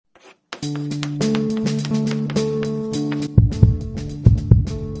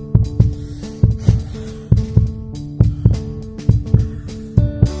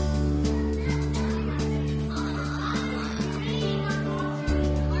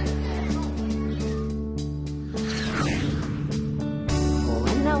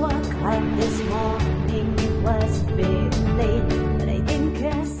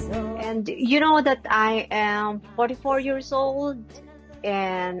And you know that I am 44 years old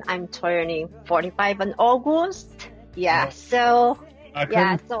and I'm turning 45 in August. Yeah, Well, so, I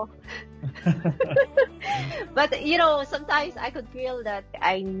yeah, couldn't. so, but sometimes I could feel that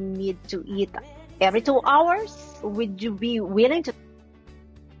I need to eat every 2 hours. Would you be willing to?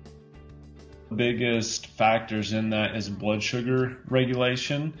 Biggest factors in that is blood sugar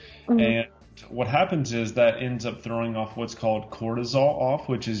regulation. Mhm. And what happens is that ends up throwing off what's called cortisol off,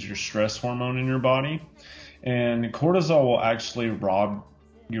 which is your stress hormone in your body. And cortisol will actually rob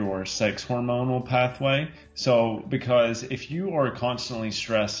your sex hormonal pathway. So, because if you are constantly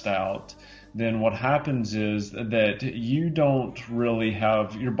stressed out, then what happens is that you don't really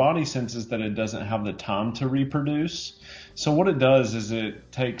have, your body senses that it doesn't have the time to reproduce. So what it does is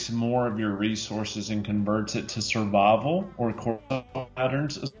it takes more of your resources and converts it to survival or cortisol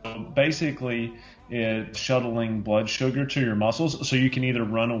patterns. So basically, it's shuttling blood sugar to your muscles so you can either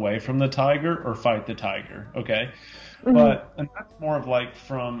run away from the tiger or fight the tiger. Okay. Mhm. And that's more of like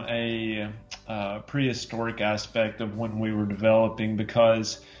from a prehistoric aspect of when we were developing,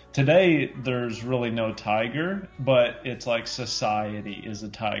 because today there's really no tiger, but it's like society is a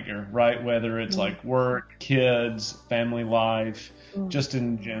tiger, right? Whether it's Mhm. like work, kids, family life, Mhm. just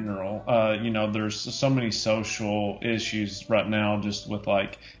in general. There's so many social issues right now just with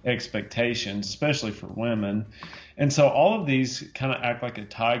like expectations, especially for women. And so all of these kind of act like a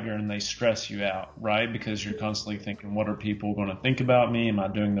tiger and they stress you out, right? Because you're constantly thinking, what are people going to think about me? Am I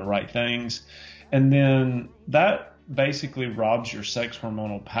doing the right things? And then that basically robs your sex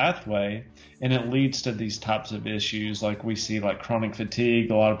hormonal pathway and it leads to these types of issues like we see like chronic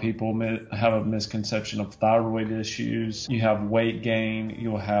fatigue. A lot of people have a misconception of thyroid issues. You have weight gain,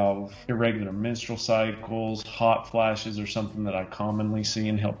 you'll have irregular menstrual cycles, hot flashes are something that I commonly see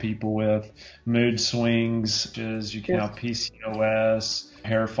and help people with, mood swings, you can Yes. have PCOS,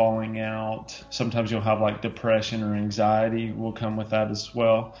 hair falling out. Sometimes you'll have like depression or anxiety will come with that as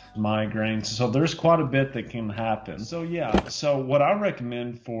well, migraines. So there's quite a bit that can happen. So yeah, so what I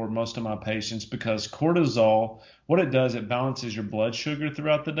recommend for most of my patients, because cortisol, what it does, it balances your blood sugar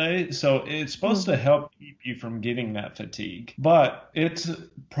throughout the day. So it's supposed to Mhm. help keep you from getting that fatigue. But it's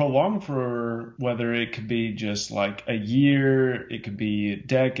prolonged for whether it could be just like a year, it could be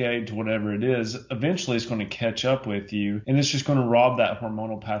decades, whatever it is. Eventually it's going to catch up with you and it's just going to rob that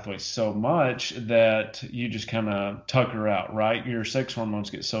hormonal pathway so much that you just kind of tucker out, right? Your sex hormones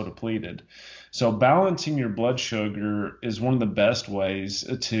get so depleted. So balancing your blood sugar is one of the best ways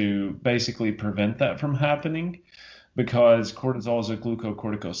to basically prevent that from happening, because cortisol is a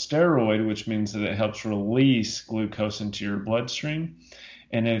glucocorticosteroid, which means that it helps release glucose into your bloodstream.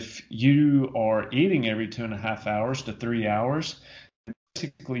 And if you are eating every 2.5 hours to 3 hours,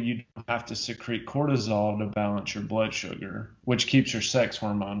 basically you don't have to secrete cortisol to balance your blood sugar, which keeps your sex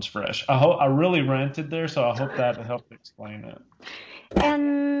hormones fresh. I really ranted there, so I hope that helped explain it.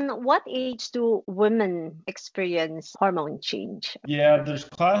 And what age do women experience hormone change? Yeah, there's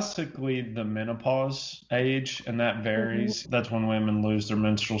classically the menopause age, and that Mhm. varies. That's when women lose their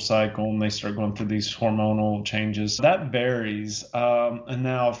menstrual cycle and they start going through these hormonal changes. That varies. And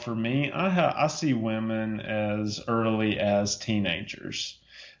now for me, I see women as early as teenagers.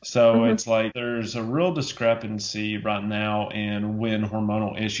 So Mhm. it's like there's a real discrepancy right now in when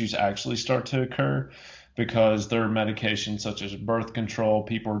hormonal issues actually start to occur, because there are medications such as birth control.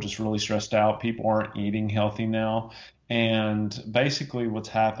 People are just really stressed out. People aren't eating healthy now. And basically, what's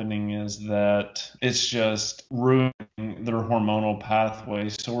happening is that it's just ruining their hormonal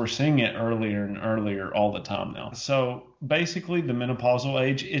pathways. So we're seeing it earlier and earlier all the time now. So basically, the menopausal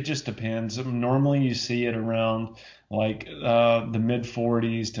age, it just depends. Normally, you see it around like the mid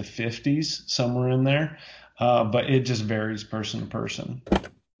 40s to 50s, somewhere in there. But it just varies person to person.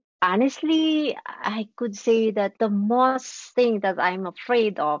 Honestly, I could say that the most thing that I'm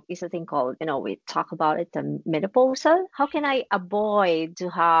afraid of is a thing called, we talk about it, the menopausal. How can I avoid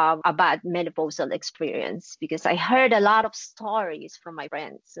to have a bad menopausal experience? Because I heard a lot of stories from my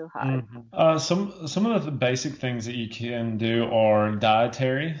friends who had. Some of the basic things that you can do are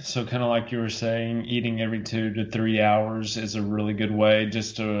dietary. So kind of like you were saying, eating every 2 to 3 hours is a really good way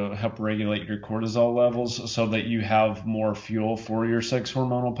just to help regulate your cortisol levels so that you have more fuel for your sex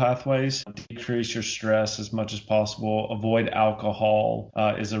hormonal pathways. Decrease your stress as much as possible. Avoid alcohol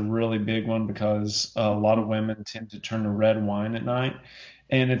is a really big one, because a lot of women tend to turn to red wine at night.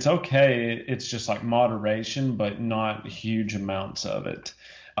 And it's okay. It's just like moderation, but not huge amounts of it.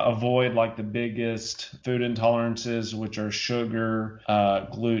 Avoid like the biggest food intolerances, which are sugar,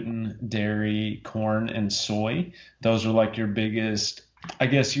 gluten, dairy, corn, and soy. Those are like your biggest I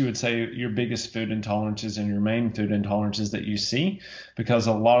guess you would say your biggest food intolerances and your main food intolerances that you see, because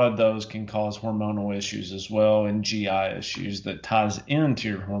a lot of those can cause hormonal issues as well and GI issues that ties into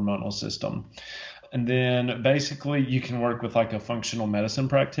your hormonal system. And then basically you can work with like a functional medicine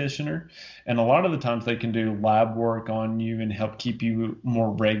practitioner. And a lot of the times they can do lab work on you and help keep you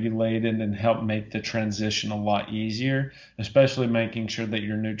more regulated and help make the transition a lot easier, especially making sure that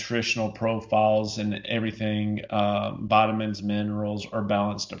your nutritional profiles and everything, vitamins, minerals are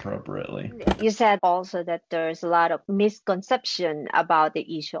balanced appropriately. You said also that there's a lot of misconception about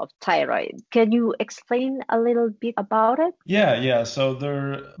the issue of thyroid. Can you explain a little bit about it? Yeah. So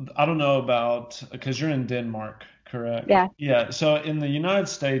I don't know about, because you're in Denmark, correct? Yeah. Yeah. So in the United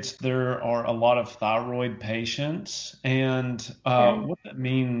States, there are a lot of thyroid patients. And Yeah. what that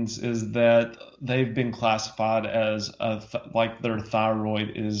means is that they've been classified as like their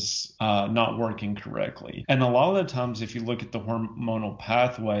thyroid is not working correctly. And a lot of the times, if you look at the hormonal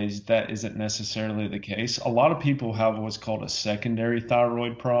pathways, that isn't necessarily the case. A lot of people have what's called a secondary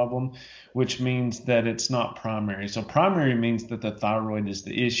thyroid problem, which means that it's not primary. So primary means that the thyroid is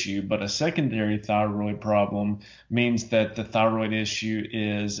the issue, but a secondary thyroid problem means that the thyroid issue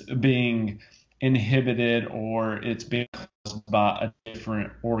is being inhibited or it's being caused by a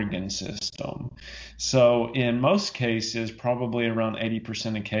different organ system. So in most cases, probably around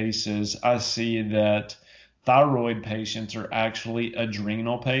 80% of cases, I see that thyroid patients are actually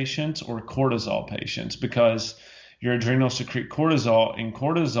adrenal patients or cortisol patients, because your adrenals secrete cortisol, and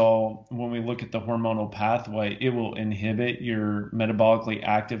cortisol, when we look at the hormonal pathway, it will inhibit your metabolically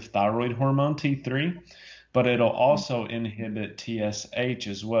active thyroid hormone T3, but it'll also inhibit TSH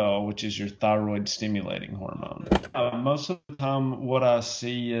as well, which is your thyroid stimulating hormone. Most of the time, what I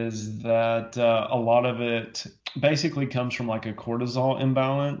see is that a lot of it basically comes from like a cortisol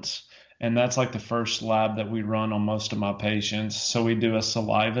imbalance. And that's like the first lab that we run on most of my patients. So we do a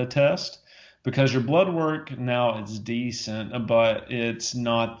saliva test, because your blood work now is decent, but it's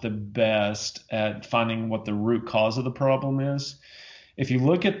not the best at finding what the root cause of the problem is. If you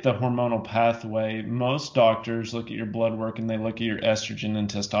look at the hormonal pathway, most doctors look at your blood work and they look at your estrogen and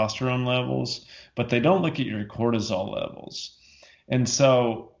testosterone levels, but they don't look at your cortisol levels. And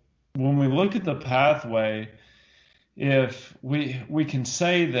so when we look at the pathway, if we can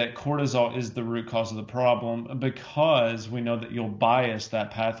say that cortisol is the root cause of the problem, because we know that you'll bias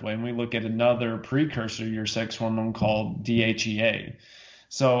that pathway, and we look at another precursor, your sex hormone, called DHEA.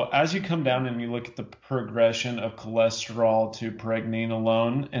 So as you come down and you look at the progression of cholesterol to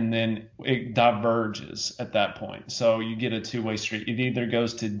pregnenolone, and then it diverges at that point. So you get a two-way street. It either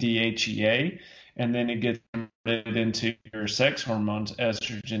goes to DHEA and then it gets converted into your sex hormones,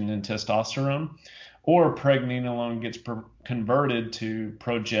 estrogen and testosterone, or pregnenolone gets converted to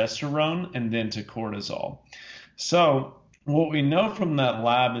progesterone and then to cortisol. So what we know from that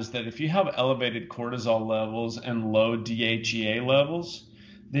lab is that if you have elevated cortisol levels and low DHEA levels,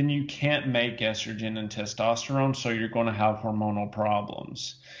 then you can't make estrogen and testosterone, so you're going to have hormonal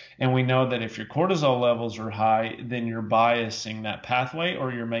problems. And we know that if your cortisol levels are high, then you're biasing that pathway,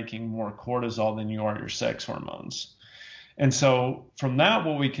 or you're making more cortisol than you are your sex hormones. And so from that,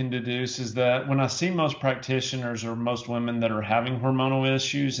 what we can deduce is that when I see most practitioners or most women that are having hormonal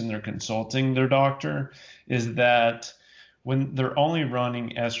issues and they're consulting their doctor, is that when they're only running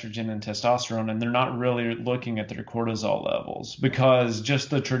estrogen and testosterone and they're not really looking at their cortisol levels, because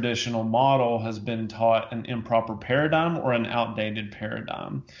just the traditional model has been taught an improper paradigm or an outdated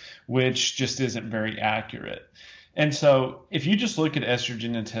paradigm, which just isn't very accurate. And so if you just look at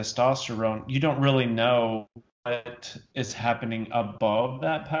estrogen and testosterone, you don't really know what is happening above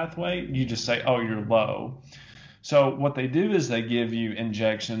that pathway. You just say, oh, you're low. So what they do is they give you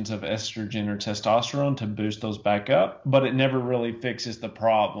injections of estrogen or testosterone to boost those back up, but it never really fixes the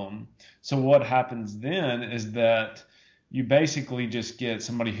problem. So what happens then is that you basically just get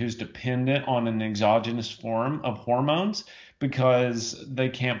somebody who's dependent on an exogenous form of hormones, because they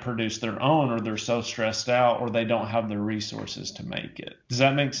can't produce their own, or they're so stressed out, or they don't have the resources to make it. Does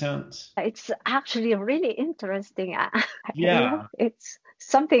that make sense? It's actually really interesting. Yeah, It's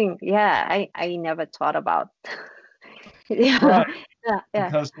something, yeah, I never thought about. Yeah, right. yeah, yeah,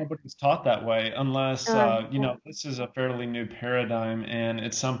 Because nobody's taught that way, unless yeah, this is a fairly new paradigm, and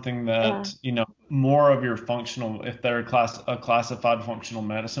it's something yeah. that more of your functional, if they're a classified functional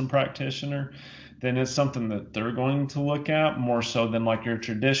medicine practitioner, then it's something that they're going to look at more so than like your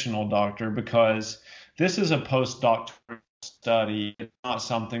traditional doctor, because this is a postdoctoral study. It's not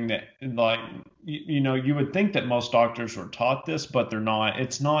something that, like, you would think that most doctors were taught this, but they're not.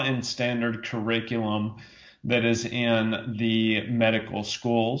 It's not in standard curriculum that is in the medical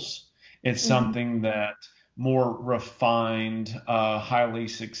schools. It's Mm-hmm. something that more refined, highly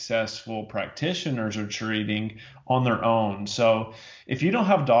successful practitioners are treating on their own. So if you don't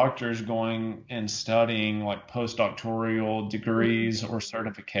have doctors going and studying like postdoctoral degrees or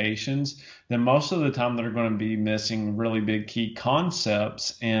certifications, then most of the time they're going to be missing really big key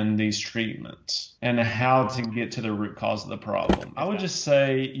concepts in these treatments and how to get to the root cause of the problem. I would just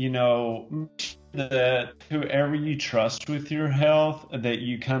say, that whoever you trust with your health, that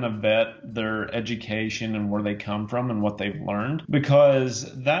you kind of vet their education and where they come from and what they've learned,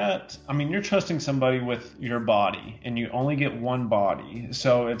 because you're trusting somebody with your body and you only get one body.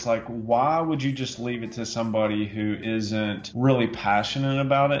 So it's like, why would you just leave it to somebody who isn't really passionate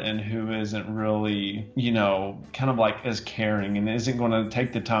about it and who isn't really, kind of like as caring and isn't going to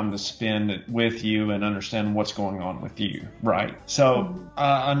take the time to spend it with you and understand what's going on with you, right? So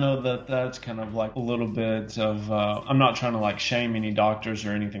I know that that's kind of like a little bit of, I'm not trying to like shame any doctors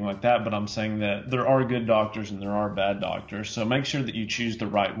or anything like that, but I'm saying that there are good doctors and there are bad doctors. So make sure that you choose the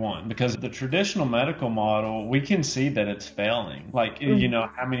right one, because the traditional medical model, we can see that it's failing. Like,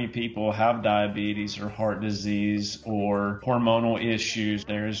 how many people have diabetes or heart disease or hormonal issues?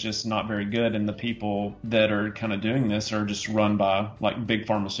 There's just not very good. And the people that are kind of doing this are just run by like big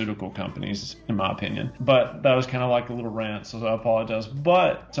pharmaceutical companies, in my opinion. But that was kind of like a little rant, so I apologize.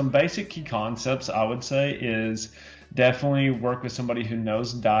 But some basic key concepts I would say is definitely work with somebody who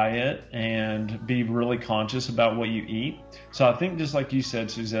knows diet and be really conscious about what you eat. So I think just like you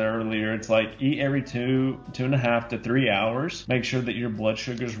said, Suzette, earlier, it's like eat every 2.5 to 3 hours. Make sure that your blood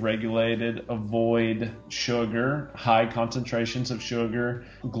sugar is regulated. Avoid sugar, high concentrations of sugar.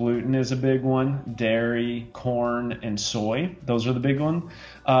 Gluten is a big one. Dairy, corn, and soy. Those are the big ones.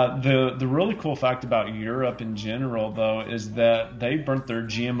 The really cool fact about Europe in general, though, is that they burnt their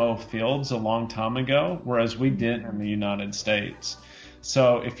GMO fields a long time ago, whereas we didn't in the United States.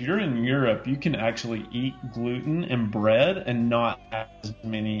 So if you're in Europe, you can actually eat gluten and bread and not have as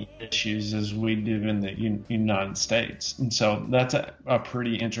many issues as we do in the United States. And so that's a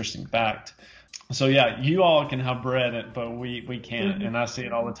pretty interesting fact. So yeah, you all can have bread, but we can't. And I see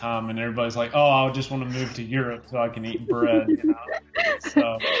it all the time, and everybody's like, "Oh, I just want to move to Europe so I can eat bread."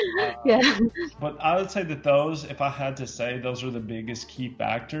 So Yeah. but I would say that those, if I had to say, those are the biggest key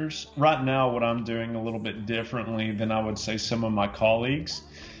factors. Right now, what I'm doing a little bit differently than I would say some of my colleagues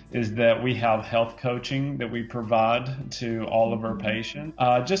is that we have health coaching that we provide to all of our patients,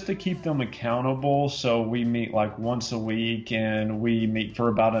 just to keep them accountable. So we meet like once a week, and we meet for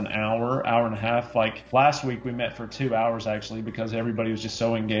about an hour and a half. Like last week we met for 2 hours actually, because everybody was just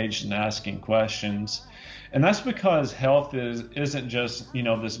so engaged in asking questions. And that's because health isn't just,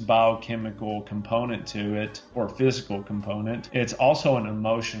 this biochemical component to it or physical component. It's also an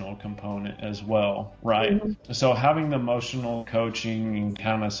emotional component as well, right? Mm-hmm. So having the emotional coaching and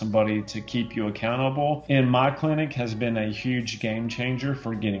kind of somebody to keep you accountable in my clinic has been a huge game changer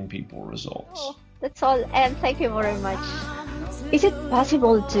for getting people results. Oh, that's all. And thank you very much. Is it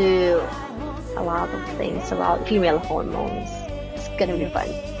possible to a lot of things about female hormones? It's going to be fun.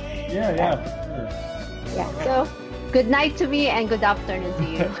 Yeah, for sure. Yeah, so good night to me and good afternoon to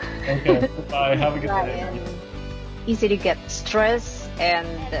you. Okay, bye. Have a good day. Easy to get stressed, and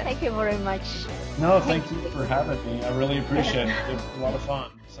thank you very much. No, thank you for having me. I really appreciate it. It was a lot of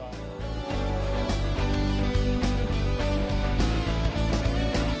fun. So